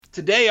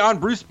Today on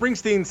Bruce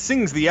Springsteen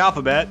Sings the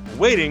Alphabet,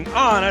 Waiting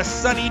on a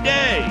Sunny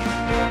Day.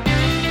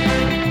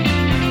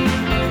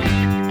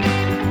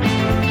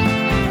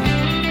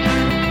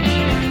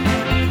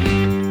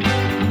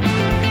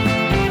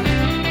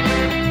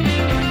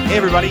 Hey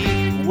everybody,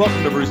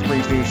 welcome to Bruce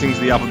Springsteen Sings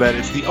the Alphabet.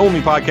 It's the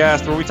only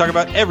podcast where we talk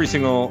about every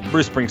single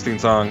Bruce Springsteen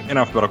song in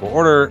alphabetical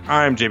order.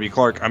 I'm JB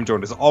Clark. I'm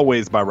joined as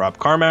always by Rob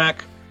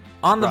Carmack.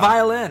 On the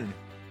violin.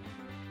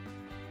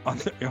 On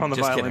the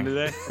violin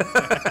today.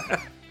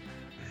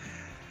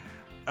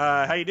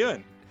 How you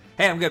doing?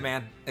 Hey, I'm good,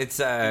 man. It's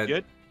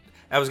good.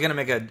 I was gonna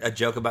make a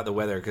joke about the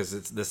weather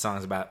because this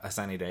song's about a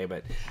sunny day,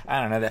 but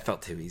I don't know. That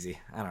felt too easy.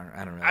 I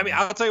don't really. I mean,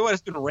 I'll tell you what.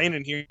 It's been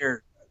raining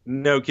here.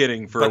 No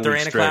kidding. But there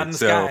ain't a cloud in the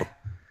sky.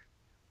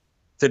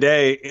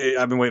 Today,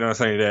 I've been waiting on a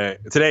sunny day.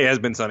 Today has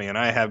been sunny, and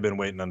I have been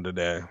waiting on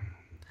today.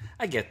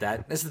 I get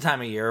that. This is the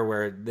time of year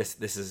where this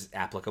is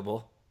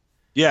applicable.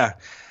 Yeah.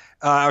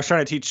 I was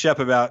trying to teach Shep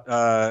about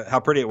how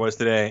pretty it was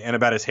today and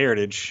about his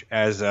heritage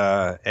as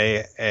a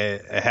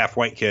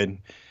half-white kid.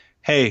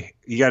 Hey,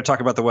 you got to talk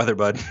about the weather,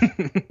 bud.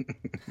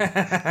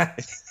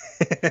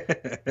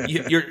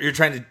 You're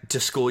trying to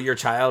school your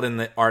child in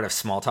the art of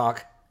small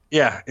talk?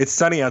 Yeah, it's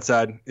sunny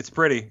outside. It's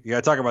pretty. You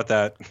got to talk about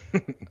that.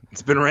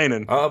 It's been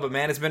raining. Oh, but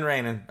man, it's been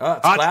raining. Oh,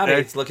 it's hot cloudy.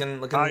 Today. It's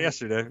looking hot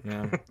yesterday.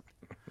 Yeah.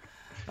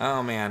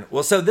 Oh, man.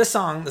 Well, so the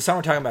song we're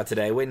talking about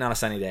today, Waiting on a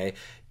Sunny Day,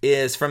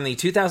 is from the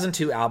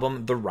 2002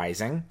 album The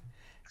Rising.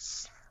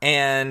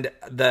 And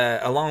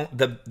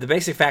the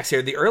basic facts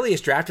here, the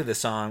earliest draft of this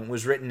song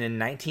was written in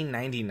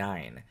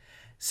 1999.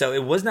 So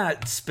it was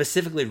not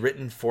specifically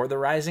written for The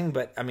Rising,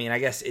 but I mean, I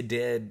guess it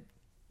did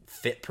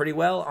fit pretty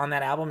well on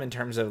that album in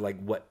terms of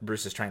like what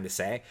Bruce is trying to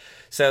say.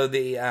 So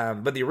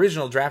but the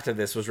original draft of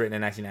this was written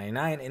in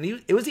 1999,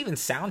 and it was even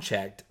sound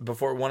checked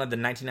before one of the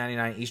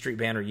 1999 E Street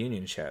Band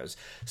reunion shows.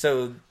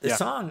 So the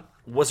song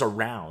was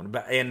around,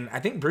 and I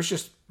think Bruce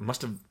just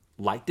must have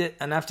liked it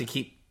enough to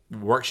keep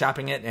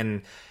workshopping it,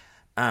 and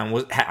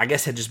I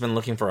guess had just been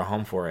looking for a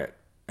home for it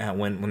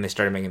when they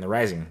started making The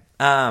Rising.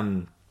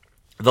 The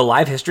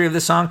live history of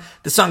this song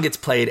gets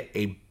played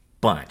a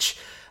bunch.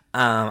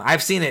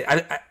 I've seen it.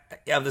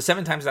 Of the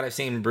 7 times that I've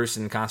seen Bruce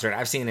in concert,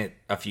 I've seen it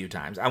a few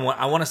times. I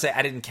want to say,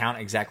 I didn't count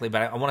exactly,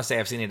 but I want to say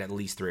I've seen it at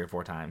least 3 or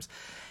 4 times.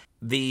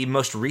 The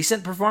most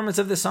recent performance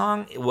of this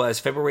song was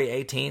February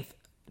 18th,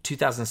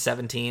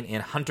 2017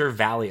 in Hunter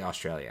Valley,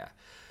 Australia.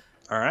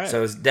 All right.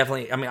 So it's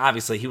definitely, I mean,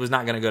 obviously he was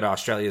not going to go to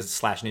Australia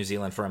 / New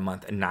Zealand for a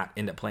month and not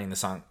end up playing the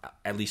song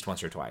at least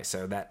once or twice.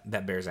 So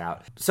that bears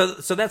out. So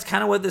that's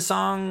kind of what the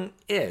song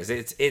is.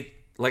 It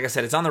like I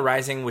said, it's on The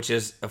Rising, which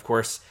is, of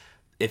course,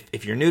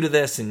 if you're new to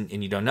this and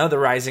you don't know, The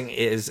Rising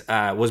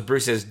was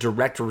Bruce's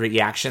direct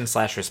reaction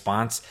 /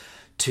 response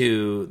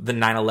to the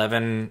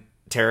 9/11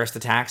 terrorist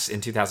attacks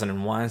in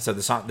 2001. So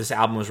this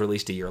album was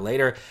released a year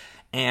later,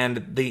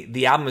 and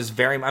the album is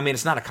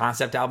it's not a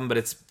concept album, but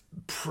it's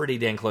pretty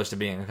dang close to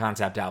being a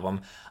concept album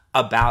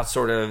about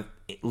sort of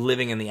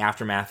living in the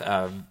aftermath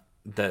of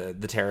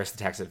the terrorist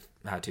attacks of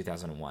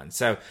 2001.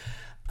 So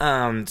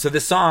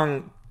this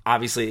song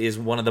obviously is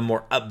one of the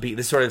more upbeat.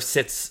 This sort of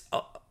sits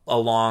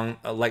along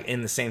like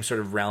in the same sort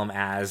of realm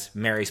as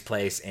Mary's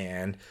Place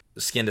and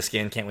Skin to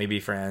Skin, Can't We Be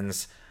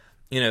Friends?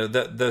 You know,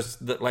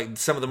 those like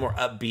some of the more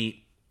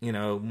upbeat, you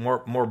know,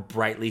 more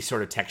brightly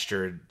sort of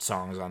textured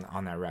songs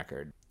on that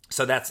record.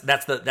 So that's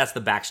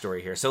the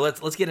backstory here. So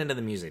let's get into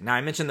the music. Now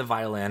I mentioned the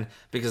violin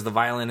because the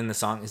violin in the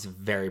song is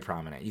very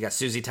prominent. You got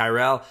Susie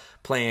Tyrell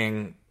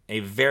playing a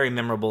very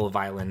memorable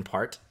violin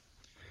part.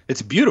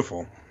 It's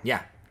beautiful.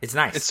 Yeah, it's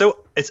nice.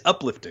 It's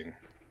uplifting.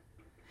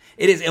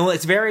 It is. Well,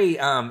 it's very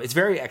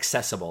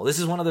accessible. This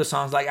is one of those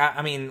songs. Like,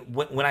 I mean,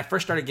 when I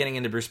first started getting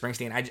into Bruce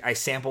Springsteen, I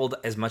sampled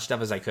as much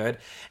stuff as I could.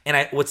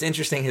 And what's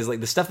interesting is like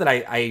the stuff that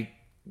I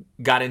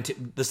got into,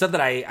 the stuff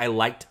that I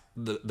liked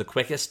the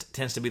quickest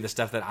tends to be the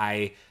stuff that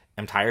I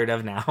am tired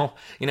of now.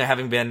 You know,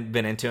 having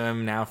been into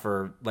him now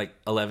for like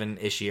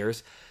 11-ish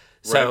years.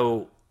 Right.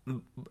 So,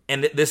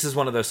 and this is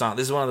one of those songs.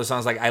 This is one of those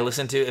songs like I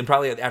listened to, and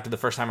probably after the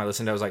first time I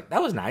listened, I was like,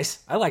 that was nice.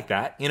 I like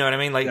that. You know what I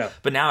mean? Like, yeah.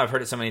 But now I've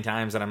heard it so many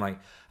times that I'm like,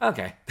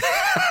 okay.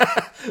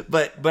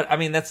 but I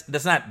mean,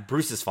 that's not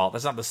Bruce's fault.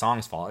 That's not the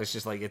song's fault. It's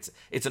just like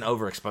it's an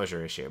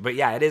overexposure issue. But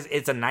yeah, it is.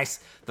 It's a nice.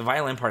 The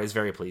violin part is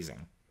very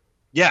pleasing.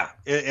 Yeah,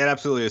 it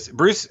absolutely is.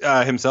 Bruce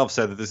himself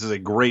said that this is a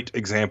great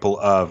example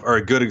of, or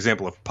a good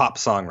example of pop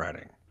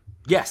songwriting.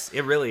 Yes,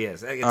 it really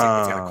is. It's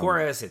got a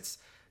chorus. It's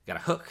got a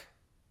hook.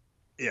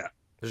 Yeah.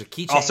 There's a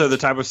key change. Also, the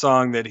type of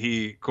song that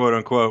he, quote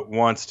unquote,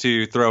 wants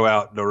to throw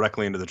out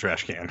directly into the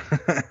trash can.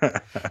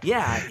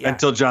 Yeah.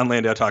 Until John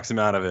Landau talks him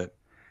out of it.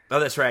 Oh,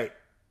 that's right.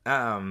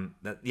 I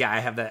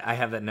have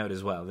that note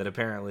as well. That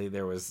apparently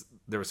there was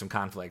some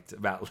conflict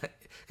about,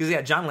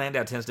 because John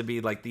Landau tends to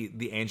be like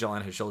the angel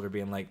on his shoulder,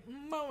 being like,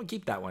 "Well,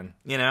 keep that one,"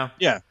 you know.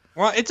 Yeah.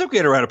 Well, it's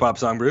okay to write a pop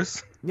song,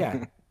 Bruce.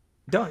 Yeah.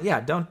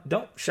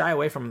 Don't shy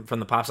away from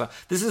the pop song.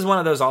 This is one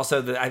of those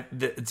also that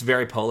it's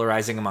very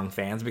polarizing among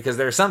fans, because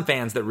there are some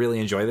fans that really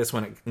enjoy this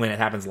when it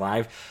happens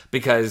live,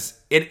 because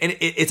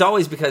it's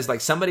always because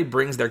like somebody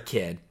brings their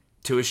kid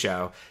to a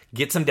show,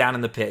 gets him down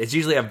in the pit. It's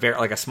usually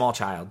a small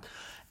child.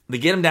 They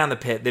get him down the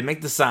pit. They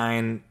make the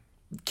sign,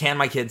 "Can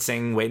my kid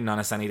sing Waiting on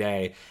a Sunny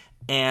Day?"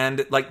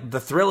 And like the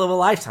thrill of a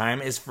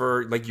lifetime is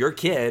for like your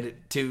kid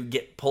to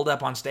get pulled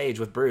up on stage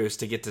with Bruce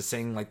to get to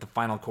sing like the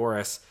final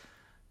chorus,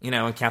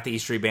 and count the E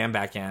Street Band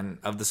back in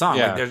of the song.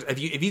 Yeah. Like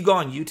if you go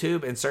on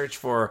YouTube and search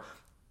for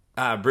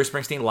Bruce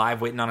Springsteen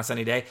live Waiting on a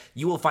Sunny Day,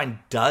 you will find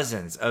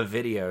dozens of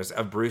videos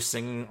of Bruce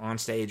singing on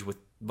stage with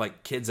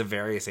like kids of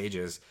various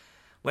ages.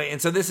 Like,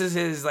 and so this is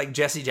his, like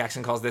Jesse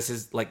Jackson calls this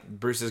his like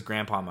Bruce's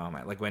grandpa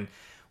moment. Like when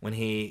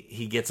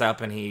he gets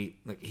up and he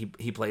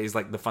plays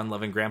like the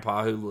fun-loving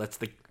grandpa who lets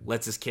the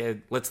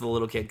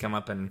little kid come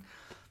up and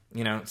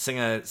sing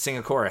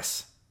a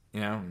chorus,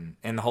 and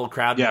the whole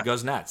crowd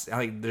goes nuts.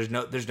 Like there's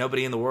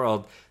nobody in the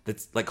world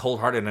that's like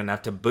wholehearted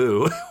enough to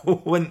boo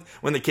when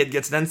the kid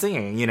gets done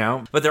singing,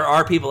 But there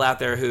are people out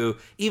there who,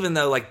 even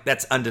though like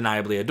that's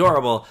undeniably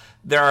adorable,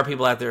 there are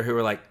people out there who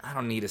are like, I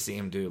don't need to see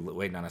him do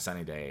Waiting on a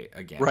Sunny Day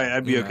again. Right,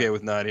 I'd be okay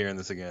with not hearing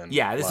this again.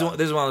 Yeah, this is one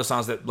of those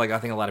songs that like I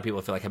think a lot of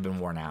people feel like have been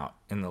worn out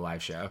in the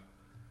live show.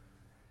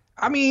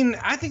 I mean,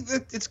 I think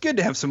that it's good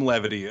to have some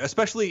levity,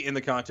 especially in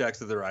the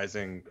context of the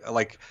Rising,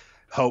 like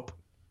hope.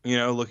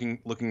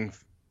 Looking.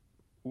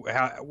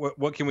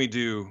 What can we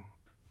do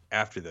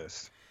after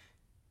this?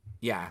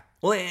 Yeah.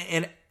 Well,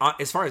 and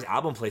as far as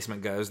album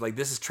placement goes, like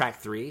this is track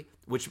 3,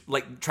 which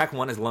like track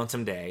 1 is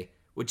Lonesome Day,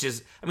 which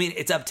is, I mean,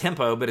 it's up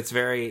tempo, but it's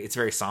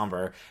very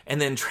somber. And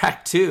then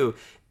track 2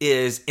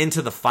 is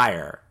Into the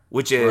Fire,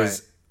 which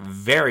is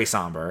very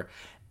somber.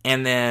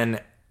 And then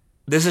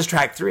this is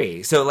track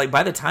 3. So like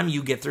by the time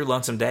you get through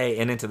Lonesome Day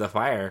and Into the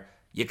Fire,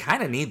 you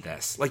kind of need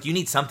this. Like, you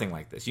need something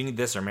like this. You need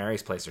this or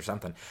Mary's Place or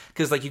something.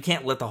 Because, like, you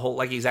can't let the whole,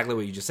 like, exactly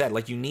what you just said.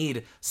 Like, you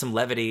need some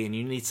levity and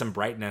you need some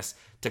brightness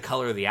to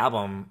color the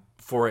album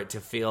for it to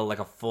feel like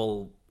a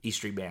full E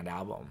Street Band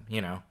album,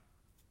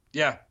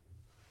 Yeah.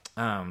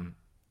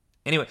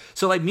 Anyway,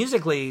 so, like,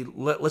 musically,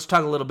 let's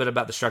talk a little bit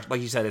about the structure. Like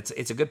you said,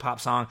 it's a good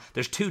pop song.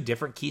 There's 2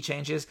 different key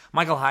changes.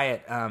 Michael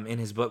Hyatt, in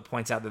his book,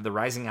 points out that the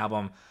Rising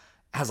album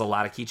has a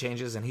lot of key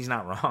changes, and he's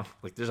not wrong.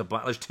 Like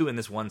there's 2 in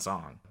this one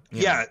song.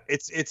 Yeah,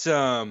 it's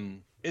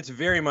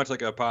very much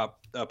like a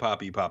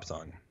poppy pop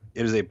song.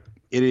 It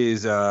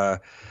is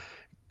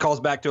calls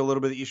back to a little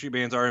bit of the E Street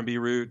Band's R&B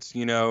roots,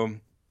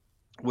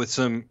 with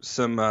some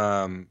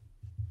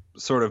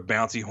sort of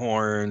bouncy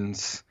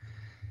horns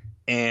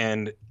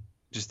and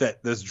just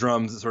those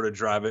drums that sort of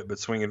drive it but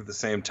swing it at the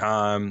same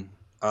time.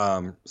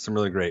 Some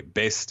really great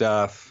bass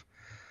stuff.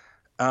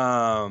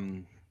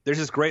 There's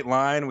this great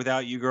line,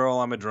 "Without you, girl,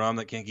 I'm a drum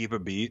that can't keep a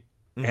beat."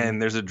 Mm-hmm.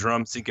 And there's a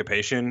drum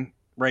syncopation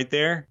right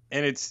there.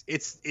 And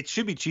it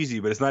should be cheesy,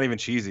 but it's not even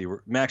cheesy.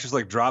 Max just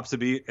like drops a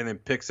beat and then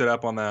picks it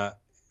up on the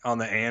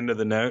end of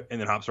the note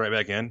and then hops right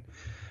back in.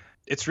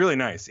 It's really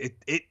nice.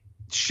 It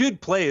should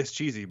play as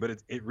cheesy,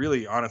 but it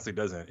really honestly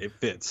doesn't. It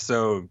fits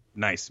so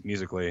nice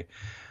musically.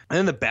 And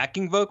then the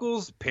backing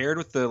vocals paired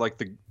with the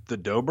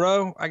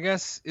dobro, I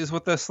guess, is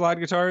what the slide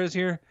guitar is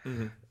here.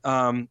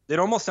 Mm-hmm. It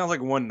almost sounds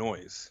like one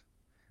noise.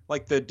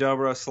 Like the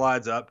dobro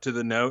slides up to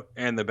the note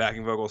and the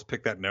backing vocals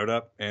pick that note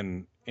up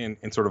and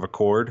in sort of a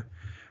chord.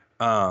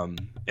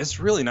 It's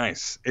really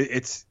nice.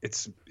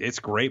 It's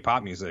great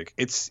pop music.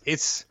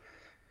 It's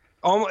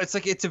almost,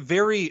 it's a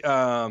very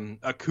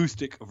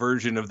acoustic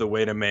version of the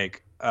way to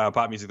make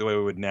pop music the way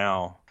we would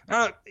now.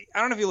 I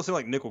don't know if you listen to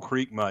like Nickel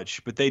Creek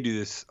much, but they do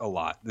this a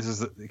lot. It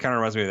kind of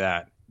reminds me of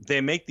that. They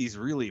make these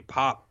really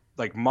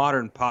like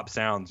modern pop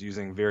sounds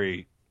using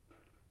very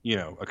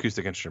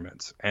acoustic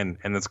instruments, and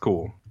that's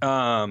cool.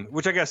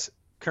 Which I guess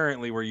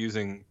currently we're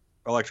using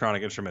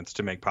electronic instruments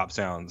to make pop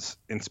sounds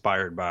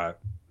inspired by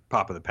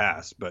pop of the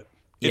past, but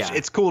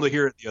it's cool to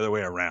hear it the other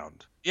way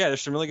around. Yeah,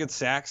 there's some really good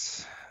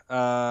sax.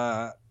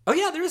 Oh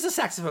yeah, there is a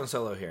saxophone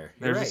solo here.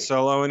 There's a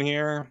solo in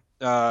here,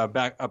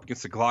 back up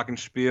against the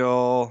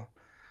glockenspiel,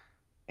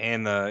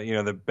 and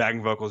the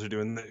backing vocals are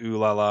doing the ooh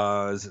la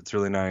las. It's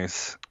really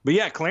nice. But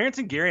yeah, Clarence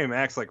and Gary and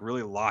Max like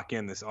really lock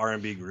in this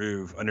R&B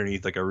groove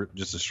underneath like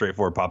just a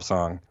straightforward pop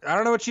song. I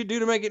don't know what you'd do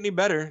to make it any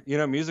better,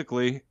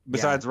 musically,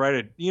 besides write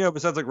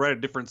a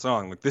different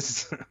song. Like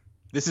this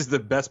is the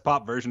best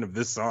pop version of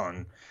this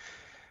song.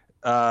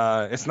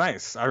 It's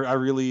nice. I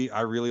really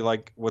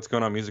like what's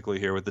going on musically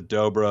here with the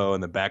dobro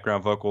and the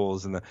background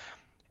vocals and the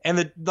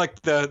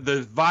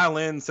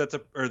violin sets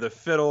up, or the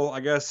fiddle, I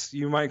guess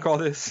you might call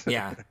this.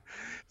 Yeah.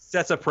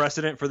 Sets a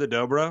precedent for the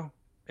dobro,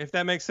 if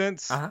that makes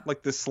sense. Uh-huh.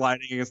 Like the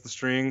sliding against the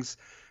strings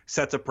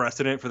sets a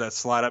precedent for that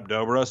slide up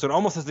dobro. So it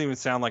almost doesn't even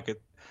sound like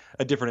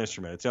a different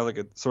instrument. It sounds like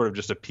it's sort of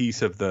just a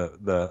piece of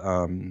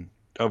the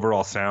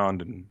overall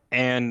sound.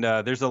 And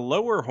there's a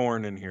lower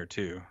horn in here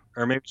too,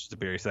 or maybe it's just a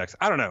bari sax.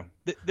 I don't know.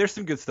 There's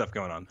some good stuff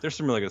going on. There's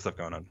some really good stuff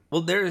going on.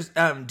 Well, there's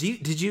do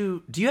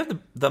you have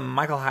the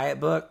Michael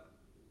Hyatt book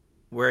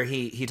where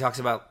he talks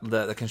about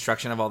the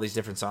construction of all these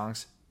different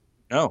songs?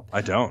 No,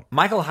 I don't.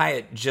 Michael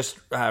Hyatt just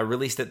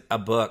released a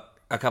book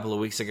a couple of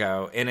weeks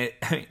ago, and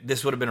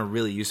this would have been a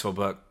really useful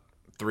book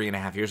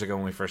 3.5 years ago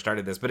when we first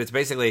started this, but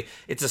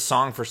it's a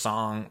song for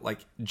song like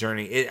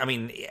journey.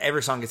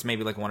 Every song gets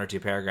maybe like 1 or 2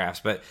 paragraphs,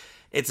 but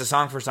it's a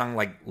song for song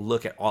like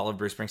look at all of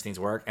Bruce Springsteen's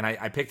work. And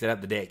I picked it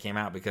up the day it came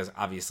out because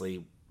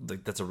obviously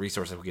like that's a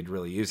resource that we could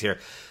really use here.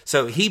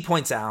 So he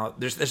points out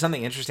there's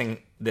something interesting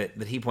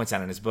that he points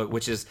out in his book,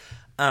 which is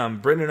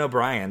Brendan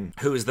O'Brien,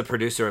 who is the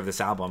producer of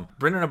this album.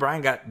 Brendan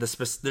O'Brien got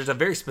there's a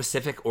very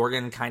specific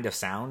organ kind of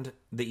sound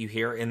that you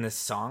hear in this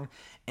song,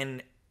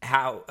 and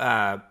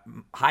how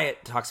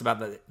Hyatt talks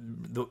about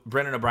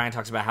Brendan O'Brien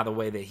talks about how the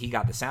way that he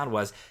got the sound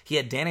was he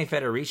had Danny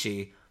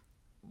Federici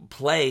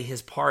play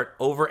his part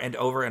over and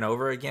over and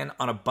over again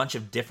on a bunch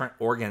of different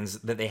organs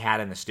that they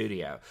had in the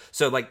studio.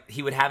 So like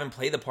he would have him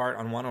play the part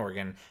on one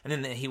organ, and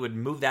then he would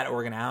move that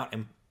organ out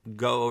and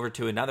go over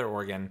to another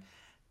organ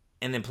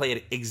and then play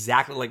it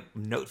exactly like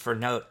note for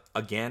note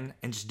again,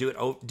 and just do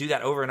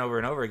that over and over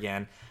and over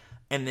again.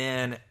 And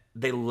then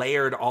they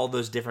layered all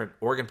those different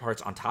organ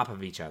parts on top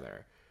of each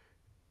other.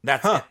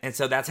 And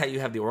so that's how you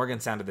have the organ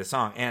sound of this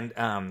song. And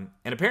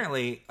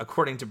apparently,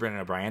 according to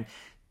Brendan O'Brien,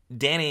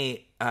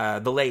 Danny,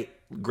 the late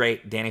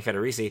great Danny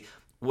Federici,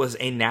 was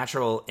a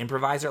natural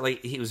improviser.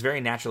 Like he was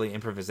very naturally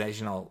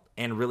improvisational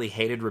and really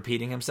hated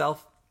repeating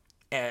himself.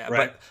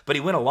 Right. But he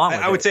went along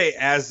with it. I would say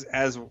as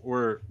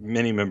were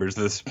many members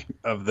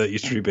of the E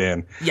Street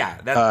Band.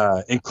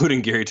 Yeah, including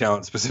Gary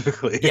Talent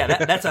specifically.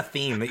 Yeah, that's a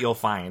theme that you'll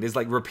find is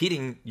like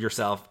repeating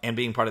yourself and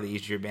being part of the E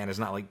Street Band is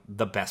not like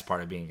the best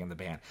part of being in the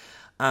band.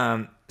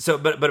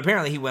 But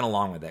apparently he went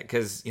along with it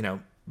because, you know,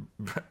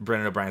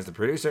 Brendan O'Brien's the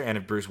producer, and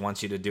if Bruce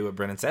wants you to do what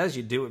Brendan says,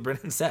 you do what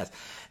Brendan says.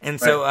 And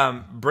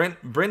so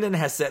Brendan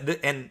has said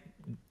that, and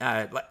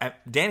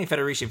Danny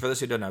Federici, for those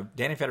who don't know,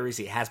 Danny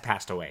Federici has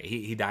passed away.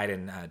 He died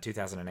in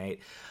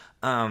 2008.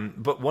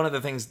 But one of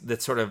the things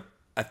that's sort of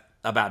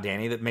about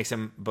Danny that makes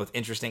him both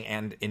interesting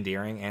and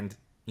endearing, and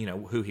you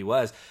know who he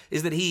was,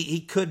 is that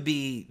he could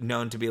be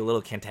known to be a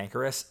little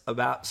cantankerous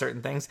about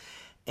certain things.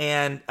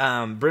 And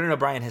Brendan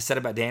O'Brien has said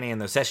about Danny in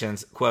those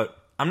sessions, quote,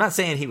 "I'm not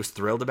saying he was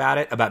thrilled about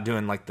it, about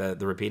doing like the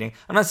repeating.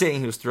 I'm not saying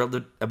he was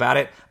thrilled about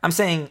it. I'm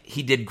saying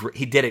he did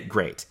it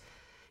great.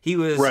 He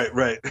was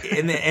right.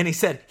 And he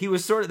said he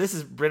was sort of. This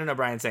is Brendan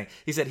O'Brien saying.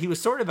 He said he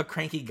was sort of a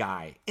cranky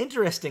guy,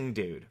 interesting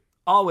dude,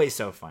 always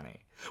so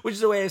funny. Which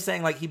is a way of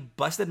saying like he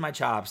busted my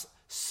chops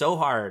so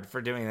hard for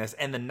doing this.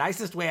 And the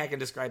nicest way I can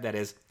describe that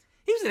is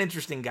he was an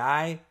interesting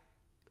guy,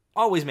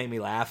 always made me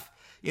laugh.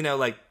 You know,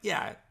 like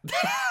yeah,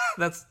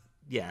 that's."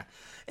 Yeah.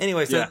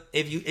 Anyway, so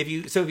if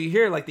you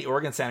hear like the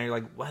organ sound, you're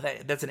like, wow,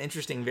 that's an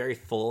interesting, very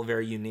full,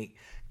 very unique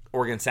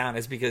organ sound.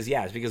 It's because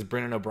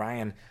Brendan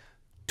O'Brien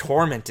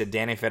tormented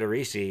Danny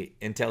Federici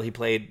until he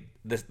played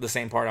the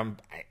same part on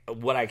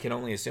what I can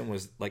only assume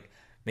was like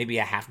maybe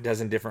a half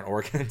dozen different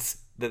organs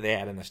that they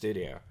had in the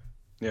studio.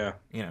 Yeah.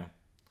 You know.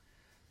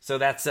 So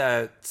that's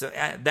that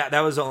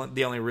was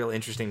the only real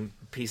interesting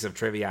piece of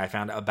trivia I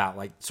found about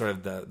like sort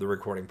of the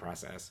recording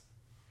process.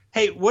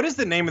 Hey, what is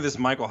the name of this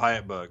Michael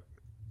Hyatt book?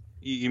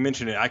 You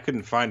mentioned it. I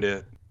couldn't find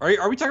it.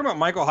 Are we talking about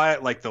Michael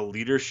Hyatt, like the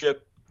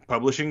leadership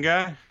publishing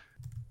guy?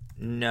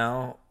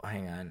 No,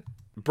 hang on.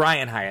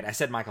 Brian Hyatt. I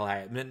said Michael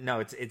Hyatt.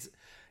 No,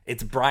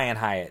 it's Brian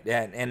Hyatt.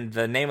 And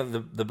the name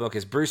of the book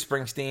is Bruce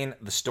Springsteen: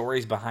 The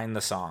Stories Behind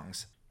the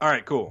Songs. All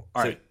right, cool.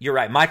 All right. You're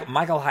right.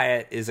 Michael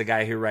Hyatt is a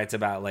guy who writes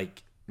about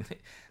like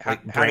how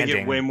to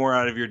get way more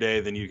out of your day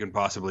than you can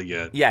possibly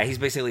get. Yeah, he's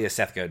basically a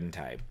Seth Godin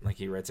type. Like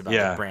he writes about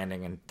like,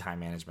 branding and time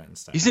management and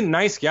stuff. He's a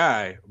nice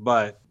guy,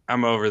 but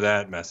I'm over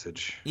that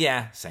message.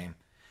 Yeah, same.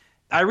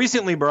 I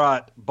recently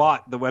bought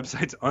the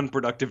websites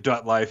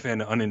unproductive.life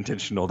and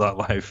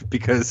unintentional.life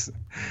because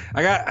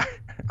I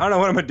don't know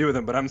what I'm gonna do with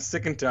them, but I'm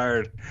sick and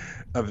tired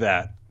of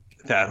that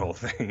whole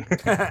thing.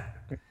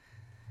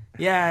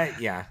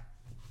 Yeah.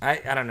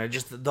 I don't know,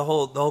 just the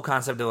whole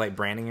concept of like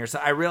branding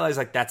yourself. I realize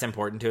like that's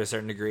important to a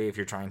certain degree if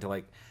you're trying to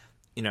like,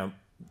 you know,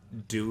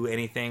 do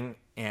anything.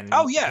 And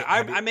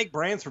I make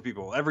brands for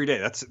people every day.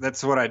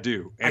 That's what I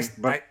do.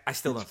 But I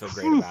still don't feel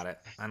great about it.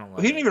 I don't.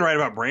 He didn't even write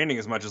about branding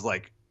as much as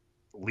like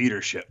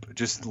leadership,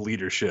 just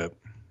leadership.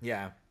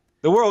 Yeah,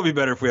 the world would be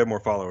better if we had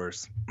more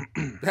followers.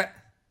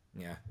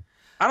 Yeah,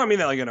 I don't mean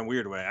that like in a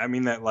weird way. I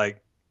mean that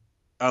like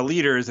a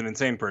leader is an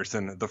insane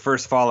person. The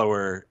first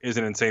follower is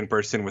an insane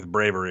person with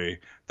bravery.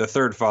 The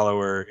third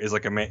follower is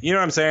like a man. You know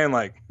what I'm saying?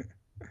 Like,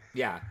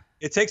 yeah,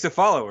 it takes a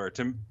follower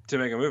to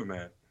make a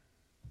movement.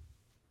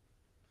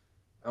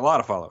 A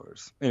lot of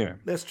followers. Anyway,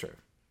 that's true.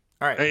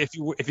 All right.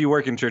 If you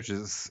work in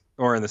churches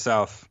or in the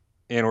South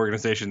in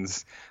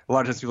organizations, a lot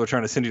of times people are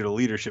trying to send you to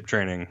leadership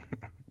training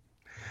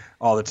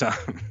all the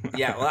time.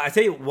 Yeah. Well, I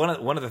tell you, one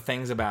of the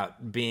things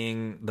about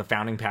being the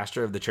founding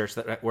pastor of the church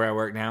where I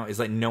work now is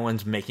like no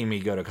one's making me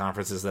go to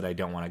conferences that I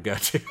don't want to go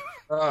to.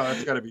 Oh,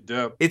 that's got to be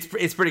dope.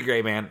 It's pretty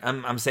great, man.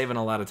 I'm saving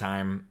a lot of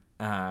time,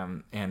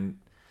 and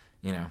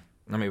you know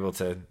I'm able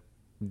to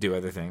do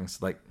other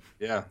things like.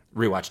 Yeah.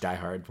 Rewatch Die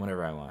Hard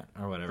whenever I want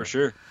or whatever. For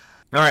sure.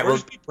 All right. Or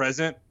just be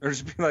present or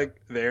just be like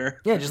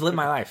there. Yeah. Just live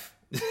my life.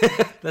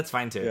 That's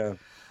fine too. Yeah.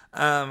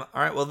 All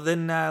right. Well,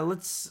 then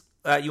let's.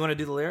 You want to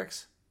do the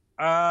lyrics?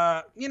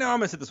 I'm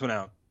gonna sit this one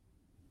out.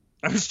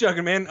 I'm just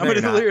joking, man. I'm No, gonna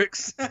do you're the not.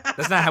 lyrics.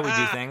 That's not how we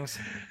do things.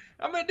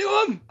 I'm gonna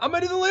do them. I'm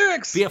gonna do the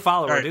lyrics. Be a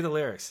follower. All right. Do the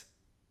lyrics.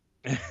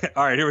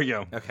 All right, here we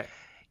go. Okay.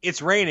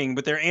 It's raining,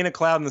 but there ain't a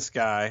cloud in the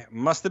sky.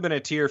 Must have been a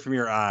tear from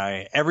your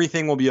eye.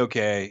 Everything will be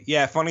okay.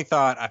 Yeah, funny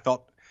thought I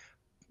felt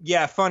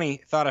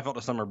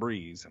a summer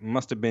breeze.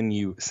 Must have been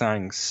you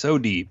sighing so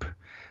deep.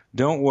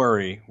 Don't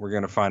worry, we're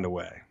gonna find a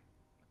way.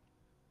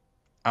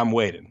 I'm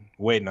waiting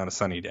on a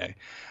sunny day.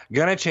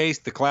 Gonna chase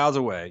the clouds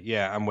away.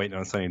 Yeah, I'm waiting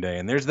on a sunny day.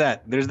 And there's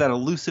that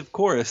elusive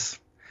chorus.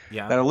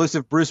 Yeah. That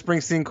elusive Bruce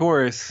Springsteen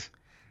chorus.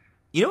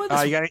 You know what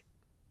this, You got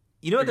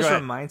you know what Go this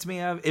ahead. reminds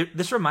me of?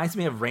 This reminds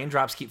me of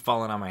Raindrops Keep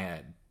Falling on My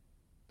Head.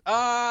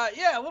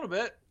 Yeah, a little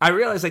bit. I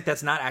realize like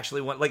that's not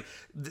actually one like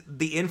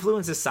the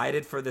influences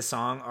cited for this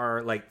song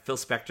are like Phil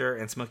Spector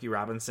and Smokey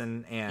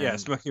Robinson and Yeah,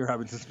 Smokey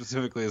Robinson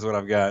specifically is what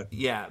I've got.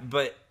 yeah,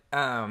 but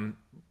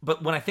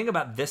when I think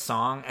about this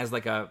song as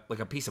like a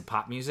piece of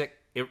pop music,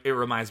 it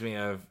reminds me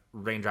of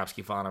Raindrops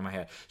Keep Falling on My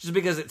Head, just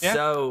because it's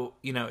so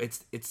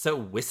it's so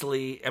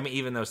whistly. I mean,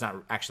 even though it's not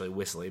actually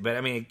whistly, but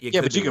I mean, it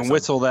Yeah, could but you be can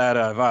whistle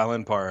that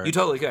violin part. You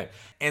totally could.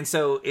 And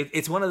so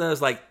it's one of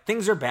those like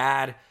things are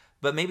bad,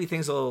 but maybe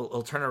things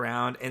will turn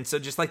around. And so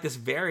just like this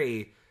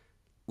very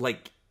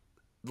like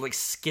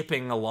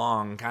skipping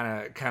along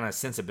kind of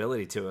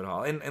sensibility to it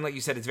all. And like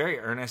you said, it's very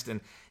earnest,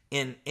 and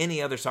in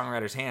any other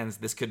songwriter's hands,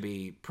 this could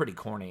be pretty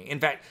corny.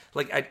 In fact,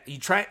 like you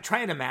try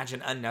and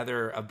imagine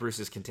another of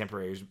Bruce's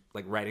contemporaries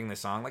like writing this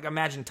song. Like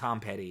imagine Tom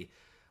Petty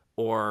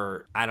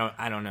or I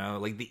don't know,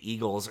 like the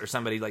Eagles or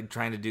somebody like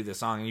trying to do this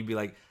song, and you'd be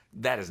like,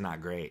 that is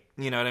not great.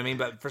 You know what I mean?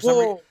 But for some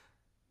reason,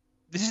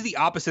 this is the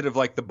opposite of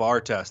like the bar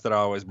test that I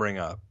always bring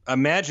up.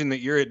 Imagine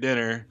that you're at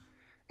dinner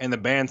and the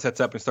band sets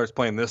up and starts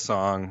playing this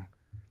song.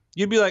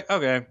 You'd be like,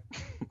 okay,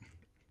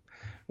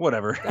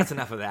 whatever. that's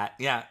enough of that.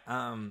 Yeah.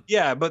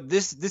 Yeah, but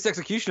this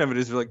execution of it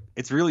is like,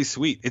 it's really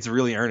sweet. It's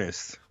really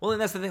earnest. Well,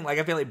 and that's the thing. Like,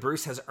 I feel like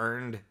Bruce has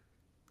earned.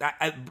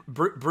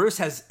 Bruce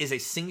is a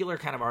singular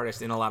kind of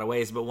artist in a lot of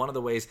ways, but one of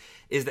the ways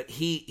is that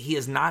he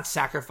has not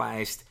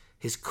sacrificed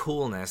his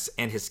coolness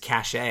and his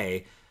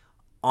cachet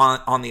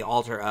on the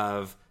altar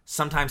of.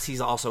 Sometimes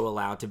he's also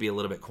allowed to be a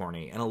little bit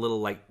corny and a little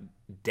like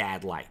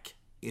dad-like,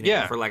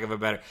 for lack of a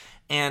better.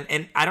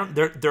 And I don't.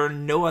 There are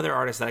no other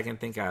artists that I can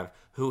think of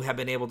who have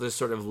been able to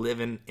sort of live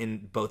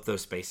in both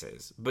those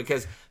spaces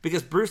because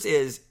Bruce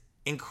is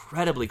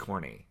incredibly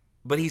corny,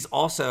 but he's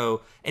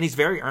also, and he's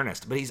very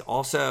earnest, but he's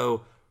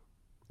also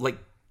like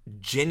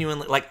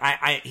genuinely like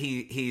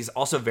he's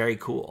also very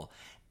cool.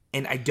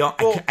 And I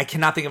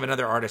cannot think of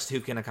another artist who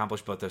can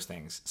accomplish both those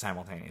things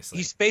simultaneously.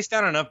 He's spaced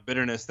down enough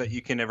bitterness that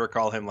you can never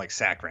call him like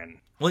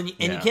saccharine. Well,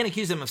 and you can't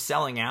accuse him of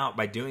selling out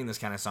by doing this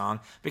kind of song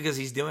because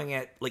he's doing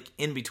it like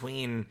in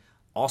between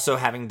also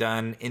having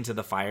done Into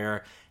the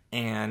Fire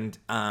and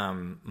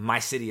My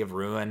City of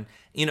Ruin.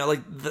 You know, like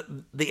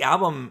the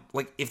album,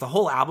 like if the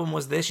whole album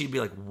was this, you'd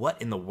be like,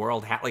 what in the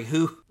world? Like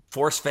who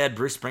force-fed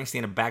Bruce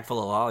Springsteen a bag full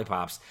of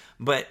lollipops?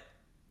 But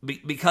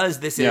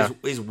because this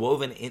is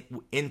woven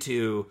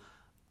into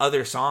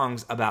other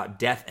songs about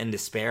death and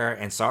despair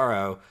and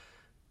sorrow,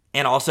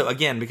 and also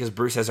again because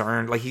Bruce has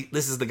earned like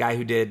this is the guy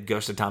who did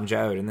Ghost of Tom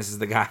Joad, and this is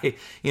the guy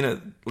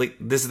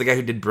this is the guy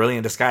who did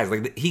Brilliant Disguise.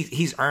 Like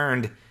he's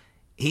earned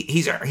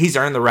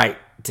the right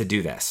to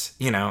do this,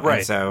 right?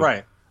 And so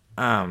right,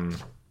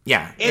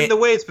 yeah. And the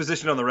way it's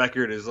positioned on the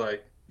record is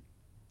like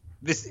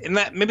this, and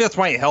that maybe that's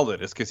why he held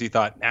it, is because he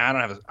thought, I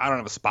don't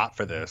have a spot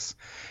for this,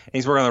 and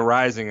he's working on The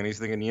Rising, and he's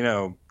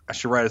thinking, I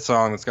should write a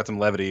song that's got some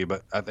levity,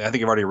 but I think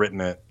I've already written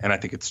it, and I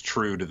think it's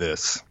true to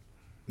this.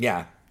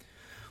 Yeah.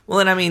 Well,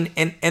 and I mean,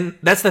 and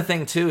that's the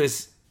thing too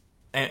is,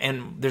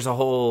 and there's a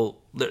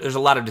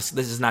lot of this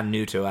is not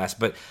new to us,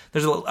 but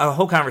there's a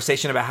whole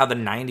conversation about how the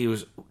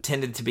 '90s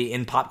tended to be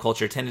in pop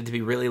culture tended to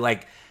be really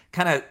like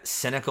kind of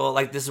cynical.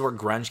 Like this is where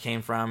grunge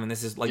came from, and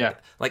this is like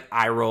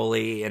eye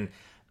rolly and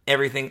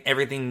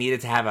everything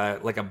needed to have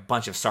a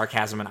bunch of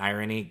sarcasm and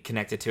irony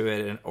connected to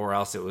it, or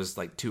else it was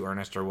like too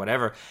earnest or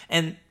whatever.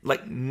 And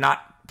like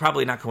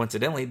probably not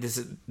coincidentally, this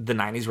is the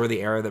 90s were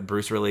the era that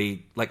Bruce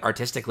really like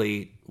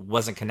artistically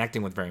wasn't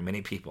connecting with very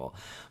many people.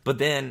 But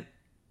then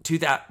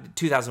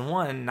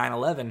 2001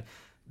 9/11,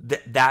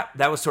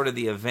 that was sort of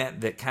the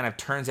event that kind of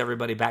turns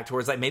everybody back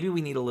towards like maybe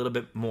we need a little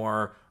bit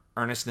more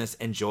earnestness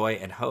and joy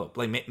and hope.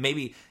 Like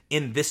maybe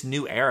in this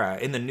new era,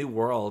 in the new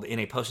world, in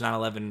a post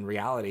 9/11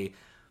 reality,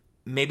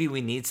 maybe we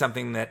need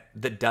something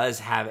that does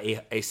have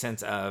a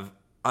sense of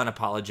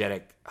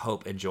unapologetic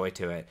hope and joy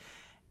to it.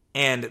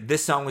 And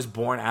this song was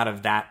born out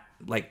of that.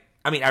 Like,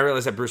 I mean, I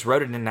realize that Bruce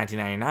wrote it in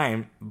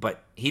 1999,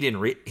 but he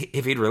didn't.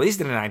 If he'd released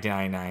it in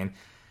 1999,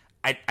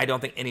 I don't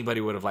think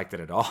anybody would have liked it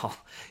at all.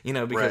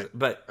 Because right.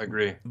 but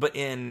agree. But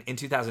in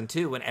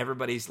 2002, when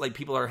everybody's like,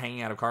 people are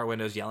hanging out of car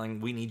windows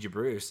yelling, "We need you,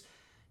 Bruce."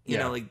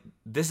 Like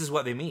this is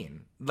what they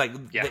mean. Like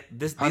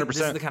this is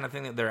the kind of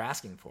thing that they're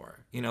asking for.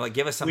 Like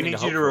give us something. We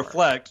need you to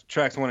reflect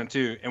tracks 1 and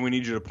 2, and we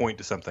need you to point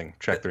to something.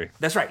 Track 3.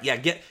 That's right. Yeah,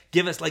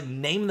 give us like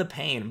name the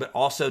pain, but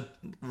also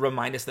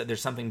remind us that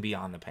there's something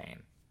beyond the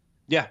pain.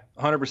 Yeah,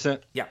 100%.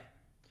 Yeah.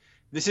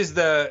 This is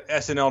the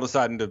SNL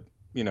deciding to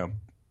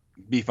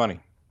be funny.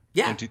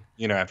 Yeah.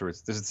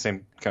 Afterwards. This is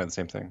the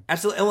same thing.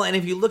 Absolutely. Well, and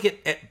if you look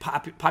at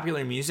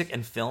popular music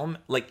and film,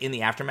 like in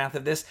the aftermath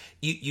of this,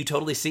 you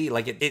totally see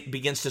like it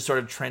begins to sort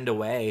of trend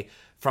away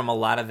from a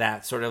lot of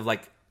that sort of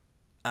like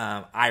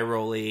eye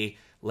rolly,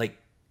 like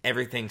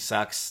everything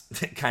sucks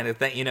kind of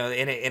thing,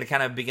 and it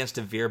kind of begins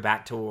to veer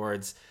back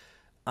towards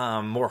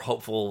more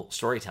hopeful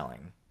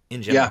storytelling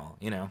in general,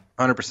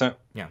 100%.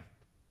 Yeah.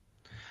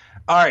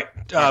 All right.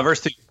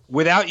 Verse 2.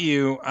 Without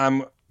you,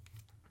 I'm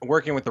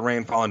working with the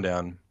rain falling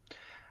down.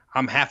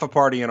 I'm half a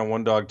party in a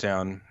one-dog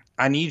town.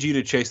 I need you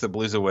to chase the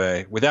blues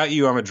away. Without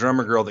you, I'm a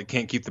drummer girl that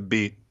can't keep the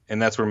beat.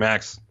 And that's where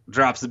Max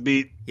drops the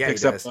beat,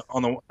 picks up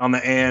on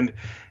the end,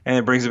 and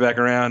then brings it back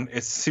around.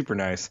 It's super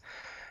nice.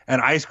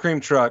 An ice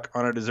cream truck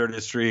on a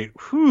deserted street.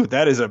 Whew,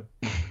 that is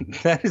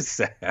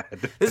sad.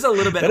 This is a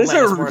little bit. That is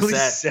a really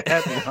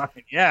sad line.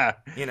 Yeah.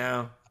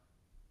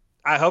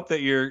 I hope that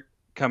you're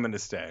coming to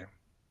stay.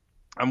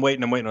 I'm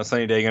waiting on a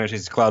sunny day. Gonna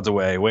chase the clouds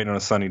away. Waiting on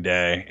a sunny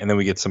day, and then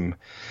we get some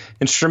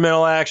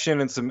instrumental action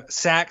and some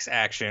sax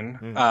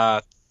action.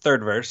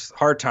 Third verse,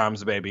 hard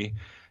times, baby.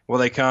 Will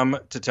they come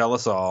to tell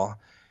us all?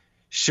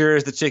 Sure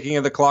as the ticking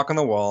of the clock on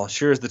the wall.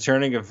 Sure as the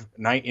turning of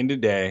night into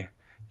day.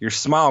 Your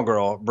smile,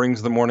 girl,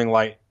 brings the morning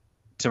light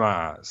to my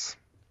eyes.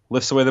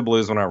 Lifts away the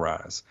blues when I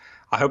rise.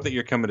 I hope that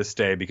you're coming to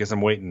stay because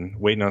I'm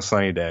waiting on a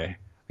sunny day.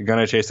 You're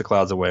gonna chase the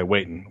clouds away.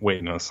 Waiting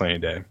on a sunny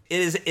day.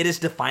 It is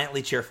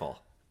defiantly cheerful.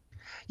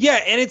 Yeah,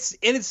 and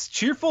it's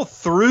cheerful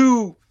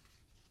through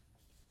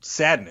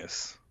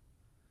sadness.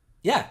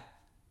 Yeah.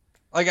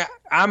 Like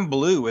I'm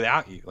blue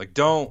without you. Like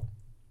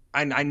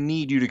I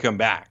need you to come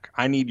back.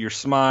 I need your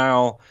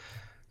smile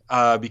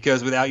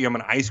because without you I'm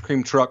an ice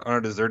cream truck on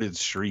a deserted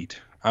street.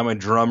 I'm a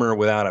drummer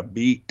without a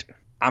beat.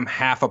 I'm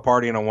half a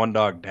party in a one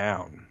dog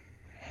town.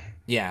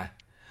 Yeah.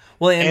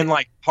 Well, and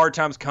like hard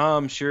times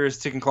come, sure as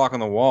ticking clock on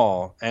the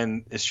wall,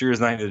 and as sure as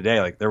night into the day,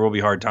 like there will be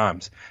hard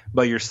times.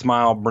 But your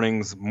smile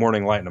brings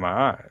morning light into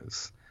my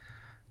eyes.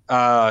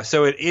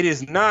 So it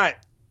is not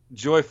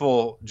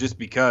joyful just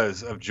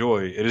because of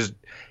joy. It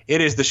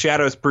is the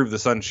shadows prove the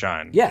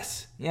sunshine.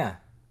 Yes. Yeah.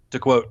 To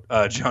quote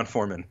John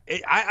Foreman.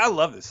 I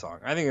love this song.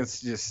 I think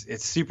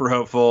it's super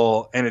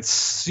hopeful and it's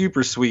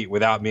super sweet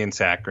without being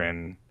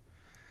saccharine.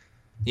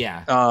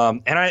 Yeah.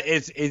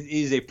 It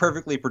is a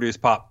perfectly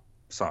produced pop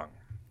song.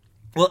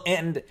 Well,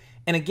 and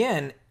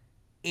again,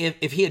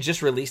 if he had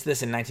just released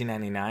this in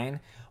 1999,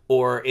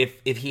 or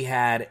if he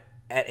had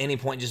at any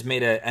point just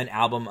made an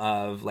album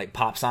of like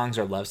pop songs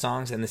or love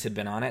songs and this had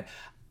been on it,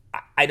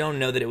 I don't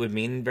know that it would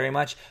mean very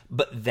much.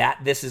 But that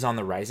this is on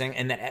the Rising,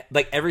 and that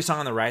like every song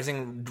on the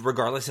Rising,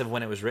 regardless of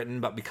when it was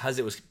written, but because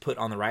it was put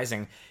on the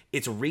Rising,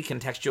 it's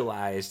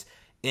recontextualized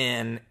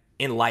in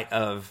light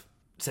of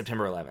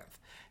September 11th.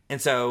 And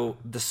so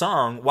the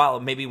song, while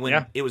maybe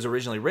when it was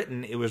originally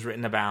written, it was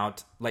written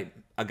about like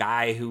a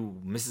guy who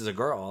misses a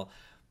girl,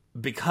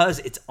 because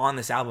it's on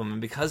this album and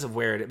because of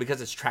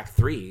because it's track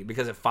 3,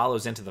 because it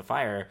follows Into the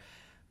Fire,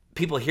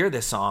 people hear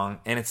this song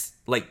and it's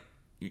like,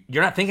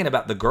 you're not thinking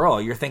about the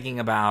girl, you're thinking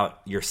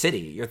about your city.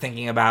 You're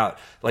thinking about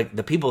like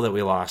the people that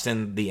we lost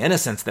and the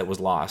innocence that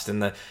was lost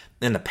and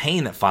the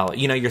pain that followed.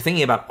 You're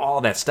thinking about all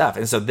that stuff.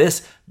 And so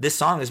this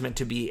song is meant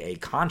to be a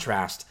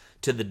contrast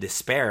to the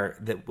despair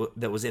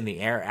that was in the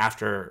air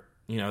after,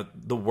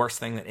 the worst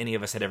thing that any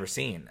of us had ever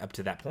seen up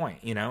to that point,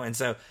 and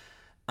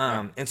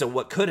so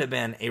what could have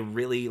been a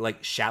really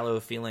like shallow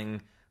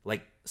feeling,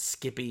 like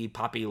skippy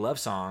poppy love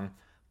song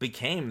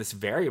became this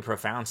very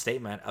profound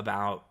statement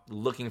about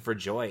looking for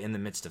joy in the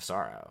midst of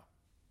sorrow.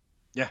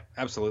 Yeah,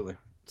 absolutely.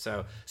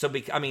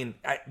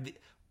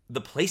 The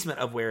placement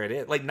of where it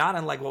is, like not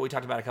unlike what we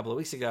talked about a couple of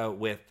weeks ago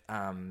with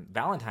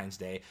Valentine's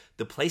Day,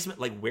 the placement,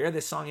 like where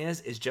this song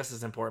is just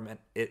as important.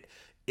 It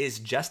is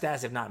just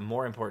as, if not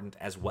more important,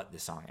 as what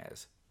this song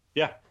is.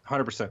 Yeah,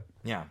 100%.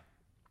 Yeah.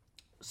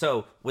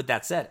 So with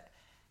that said,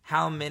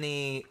 how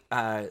many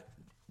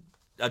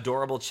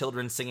adorable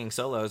children singing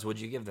solos would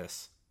you give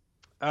this?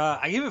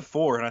 I give it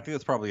 4, and I think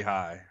that's probably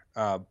high.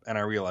 And I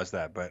realize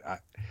that, but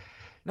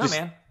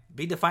man,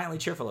 be defiantly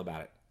cheerful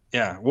about it.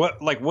 Yeah,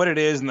 what it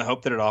is and the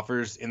hope that it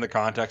offers in the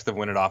context of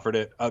when it offered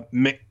it,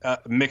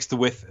 mixed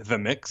with the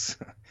mix.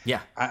 Yeah,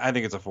 I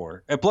think it's a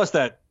 4. And plus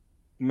that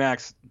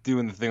Max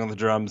doing the thing on the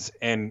drums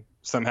and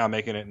somehow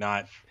making it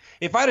not.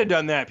 If I'd have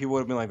done that, people would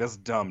have been like, "That's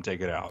dumb.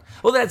 Take it out."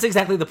 Well, that's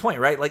exactly the point,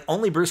 right? Like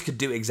only Bruce could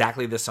do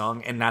exactly this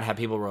song and not have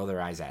people roll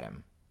their eyes at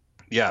him.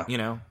 Yeah,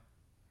 And,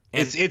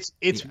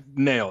 it's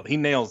nailed. He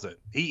nails it.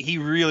 He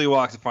really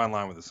walks a fine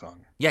line with the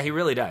song. Yeah, he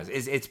really does.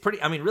 It's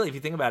pretty. I mean, really, if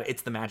you think about it,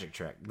 it's the magic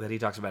trick that he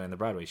talks about in the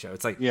Broadway show.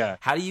 It's like,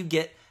 how do you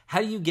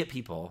get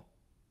people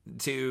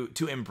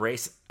to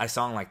embrace a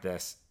song like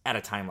this at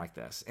a time like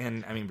this?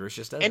 And I mean, Bruce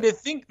just does. And to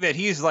think that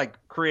he's like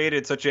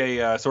created such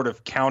a sort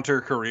of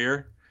counter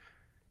career,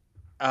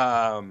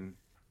 that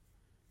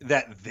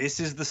this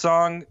is the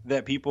song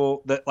that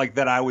people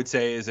that I would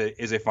say is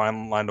a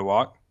fine line to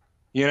walk.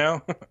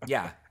 Yeah.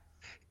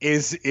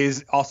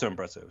 is also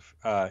impressive.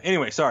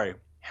 Anyway, sorry.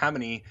 How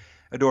many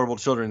adorable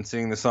children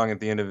singing the song at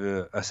the end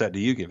of a set do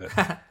you give it?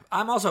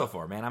 I'm also a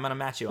 4, man. I'm gonna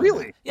match you.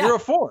 Really? On that. Yeah. You're a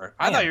 4.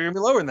 I thought am. you were gonna be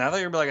lower than that. I thought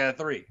you were gonna be like a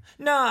 3.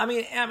 No, I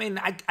mean,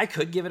 I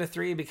could give it a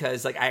 3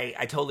 because like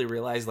I totally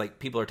realize like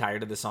people are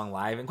tired of this song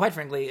live, and quite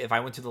frankly, if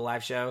I went to the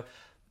live show,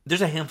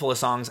 there's a handful of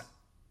songs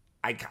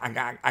I'm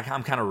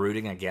kind of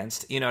rooting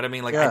against. You know what I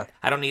mean? Like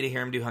I don't need to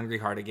hear him do Hungry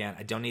Heart again.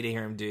 I don't need to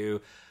hear him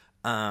do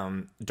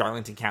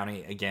Darlington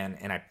County again,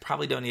 and I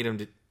probably don't need him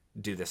to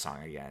do this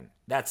song again.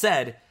 That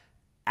said,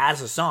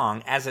 as a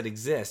song, as it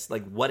exists,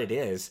 like what it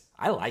is,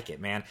 I like it,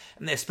 man.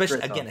 And especially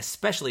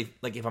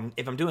like if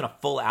I'm doing a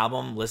full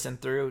album listen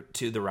through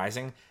to The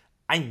Rising,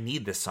 I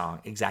need this song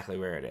exactly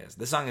where it is.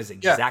 This song is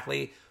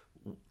exactly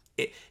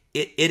it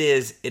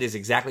is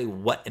exactly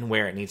what and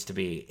where it needs to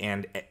be.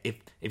 And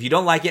if you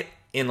don't like it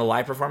in the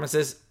live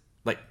performances,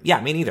 like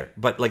me neither.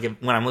 But like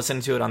when I'm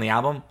listening to it on the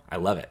album, I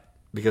love it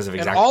because of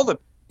exactly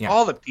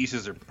all the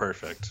pieces are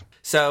perfect.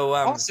 So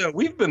also,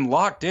 we've been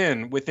locked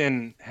in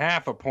within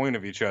half a point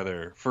of each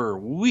other for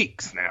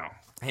weeks now.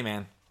 Hey,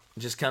 man, it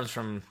just comes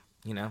from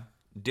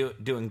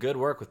doing good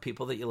work with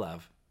people that you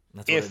love.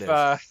 That's what it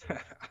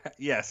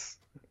is.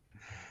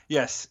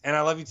 Yes, and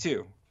I love you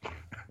too.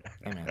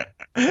 Hey, man,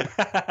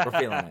 we're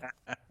feeling it.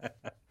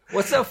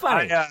 What's so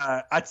funny?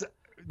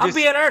 I'm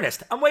being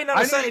earnest. I'm waiting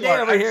on a sunny day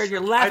over here, and you're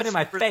laughing in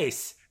my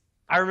face.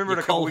 I remembered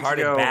a couple weeks ago.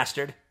 Cold-hearted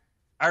bastard.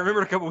 I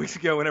remember a couple weeks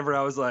ago whenever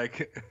I was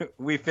like,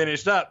 we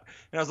finished up,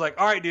 and I was like,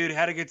 all right, dude,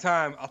 had a good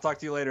time. I'll talk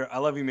to you later. I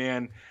love you,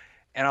 man.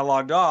 And I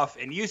logged off,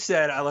 and you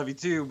said, I love you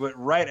too, but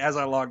right as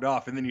I logged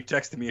off, and then you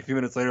texted me a few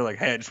minutes later like,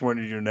 hey, I just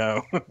wanted you to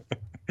know.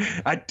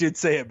 I did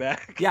say it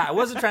back. Yeah, I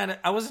wasn't trying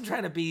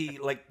to be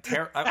like,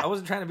 I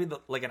wasn't trying to be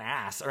like an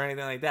ass or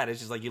anything like that. It's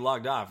just like you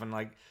logged off, and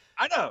like,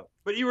 I know,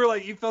 but you were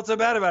like, you felt so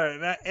bad about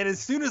it. And as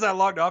soon as I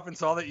logged off and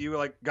saw that you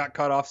like got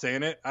caught off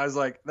saying it, I was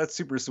like, that's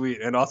super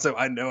sweet. And also,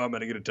 I know I'm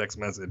going to get a text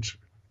message.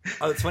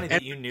 Oh, it's funny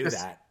that you knew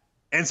that.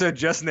 And so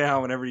just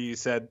now, whenever you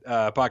said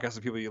podcast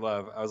with people you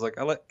love, I was like,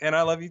 I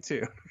love you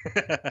too.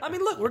 I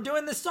mean, look, we're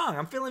doing this song.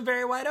 I'm feeling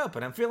very wide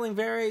open. I'm feeling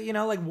very,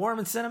 like warm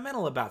and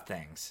sentimental about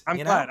things. I'm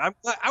glad.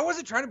 I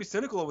wasn't trying to be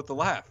cynical with the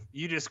laugh.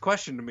 You just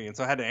questioned me, and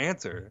so I had to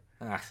answer.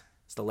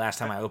 It's the last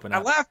time I opened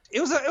up. I laughed.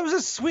 It was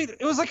a sweet.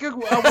 It was like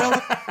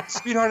a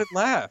sweethearted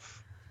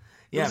laugh.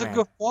 It was a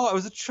guffaw. It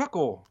was a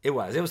chuckle. It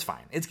was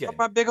fine. It's good. Up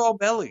my big old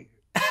belly.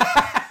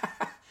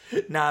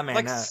 Nah, man.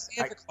 Like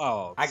Santa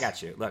Claus. I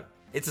got you. Look,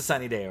 it's a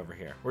sunny day over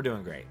here. We're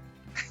doing great.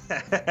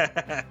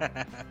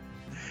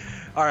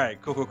 All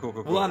right. Cool.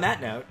 Well, on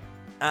that note,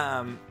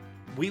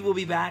 we will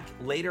be back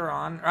later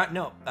on.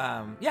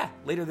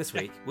 Later this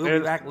week. We'll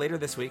be back later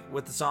this week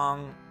with the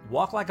song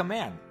 "Walk Like a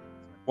Man."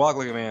 Walk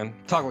like a man.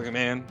 Talk like a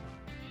man.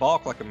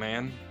 Balk like a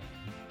man.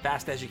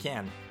 Fast as you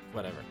can.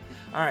 Whatever.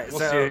 All right.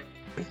 All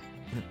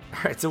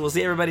right. So we'll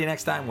see everybody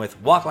next time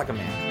with "Walk Like a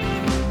Man."